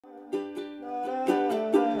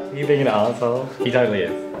Are you being an asshole? He totally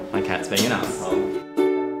is. My cat's being an asshole.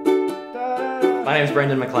 My name's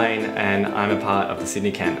Brendan Maclean and I'm a part of the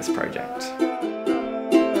Sydney Canvas project.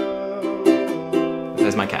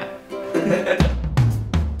 There's my cat.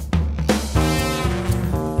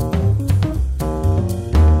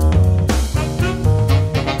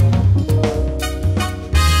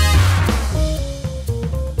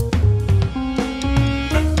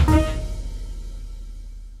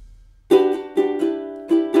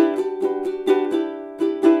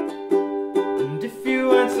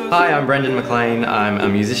 Hi, I'm Brendan Maclean. I'm a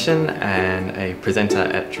musician and a presenter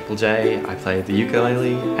at Triple J. I play the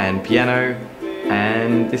ukulele and piano,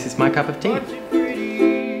 and this is my cup of tea.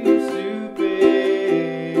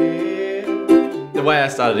 The way I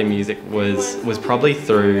started in music was probably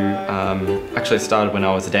through, actually it started when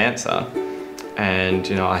I was a dancer, and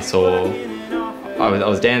you know, I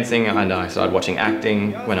was dancing and I started watching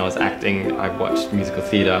acting. When I was acting, I watched musical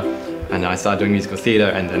theatre. And I started doing musical theatre,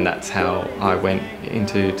 and then that's how I went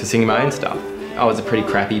into singing my own stuff. I was a pretty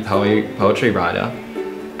crappy poetry writer,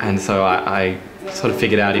 and so I sort of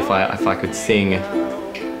figured out if I could sing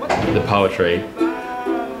the poetry,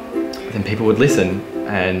 then people would listen,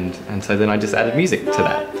 and so then I just added music to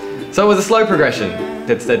that. So it was a slow progression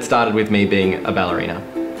that started with me being a ballerina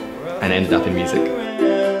and ended up in music.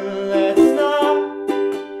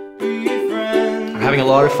 I'm having a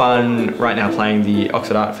lot of fun right now playing the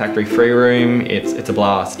Oxford Art Factory Free Room. It's a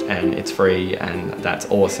blast and it's free and that's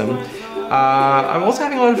awesome. I'm also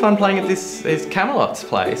having a lot of fun playing at this Camelot's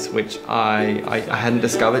place, which I hadn't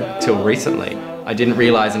discovered till recently. I didn't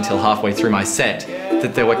realise until halfway through my set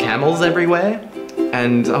that there were camels everywhere,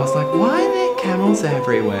 and I was like, why are there camels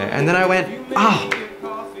everywhere? And then I went,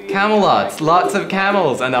 Camelot's, lots of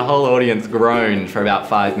camels, and the whole audience groaned for about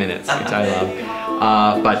 5 minutes, which I love.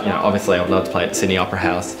 But you know, obviously I would love to play at the Sydney Opera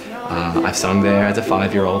House. I've sung there as a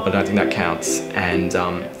 5-year-old, but I don't think that counts. And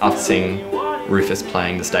after seeing Rufus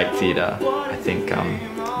playing the State Theatre, I think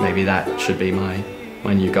maybe that should be my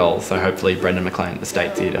new goal. So hopefully Brendan Maclean at the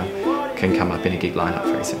State Theatre can come up in a gig lineup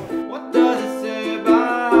very soon. What does it say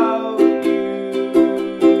about you?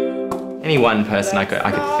 Any one person I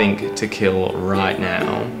could think to kill right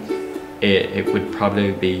now, it would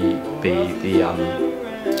probably be the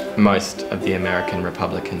most of the American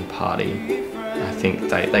Republican Party. I think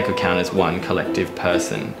they could count as one collective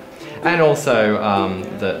person. And also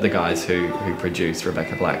the guys who produced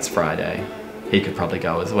Rebecca Black's Friday. He could probably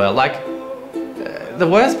go as well. Like, the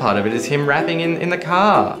worst part of it is him rapping in the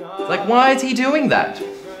car. Like, why is he doing that?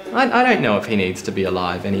 I don't know if he needs to be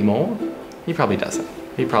alive anymore. He probably doesn't.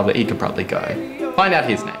 He could probably go. Find out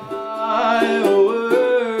his name.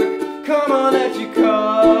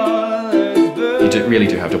 You really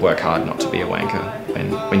do have to work hard not to be a wanker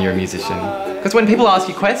when you're a musician. Because when people ask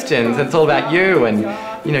you questions and it's all about you, and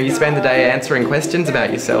you know, you spend the day answering questions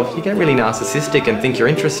about yourself, you get really narcissistic and think you're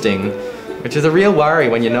interesting, which is a real worry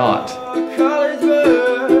when you're not.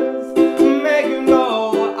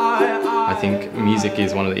 I think music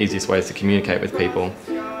is one of the easiest ways to communicate with people.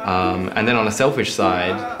 And then on a selfish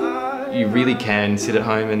side, you really can sit at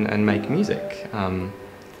home and make music.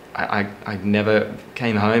 I never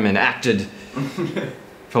came home and acted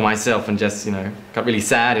for myself and just, you know, got really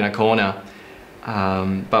sad in a corner.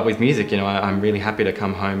 But with music, you know, I'm really happy to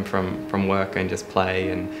come home from work and just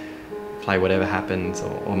play whatever happens,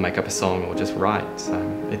 or make up a song, or just write. So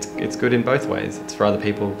it's good in both ways. It's for other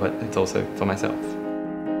people, but it's also for myself.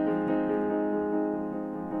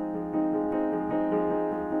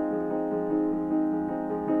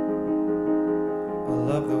 I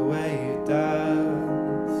love the way you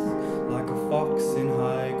dance, like a fox in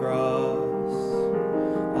high grass.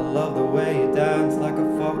 I love the way you dance, like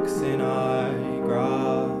a fox in high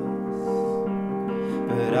grass.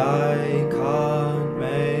 But I can't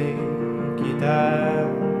make you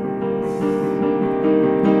dance.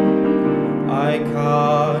 I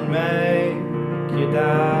can't make you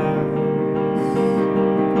dance.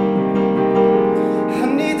 I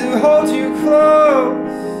need to hold you close,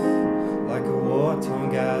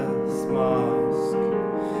 gas mask.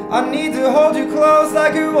 I need to hold you close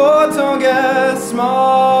like a war-torn gas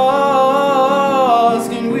mask,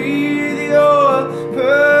 and with your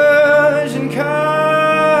Persian cats,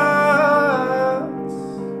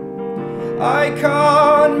 I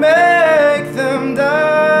can't make them dance.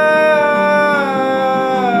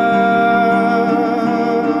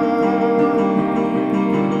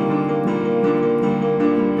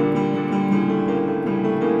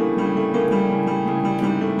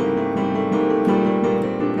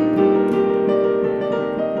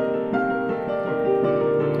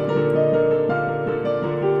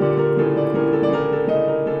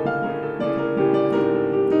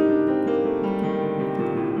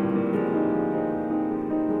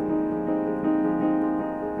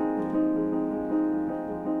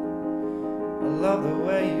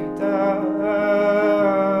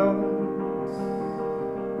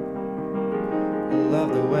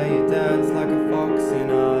 love the way you dance like a fox in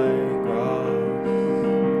high grass.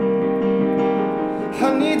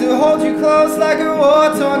 I need to hold you close like a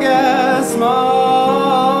warthog as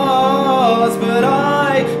Mars, but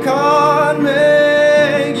I can't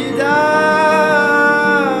make you dance.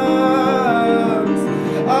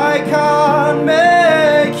 I can't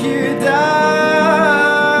make you dance.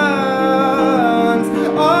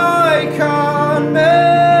 I can't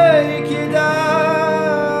make you dance.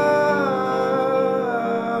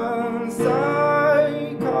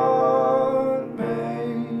 I can't make.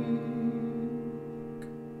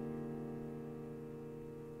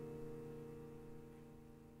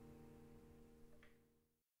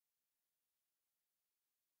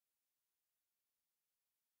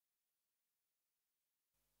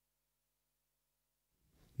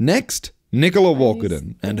 Next, Nicola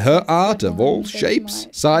Walkerton and her art of all shapes,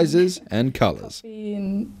 sizes and colours.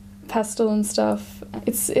 And pastel and stuff.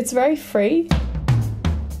 It's very free.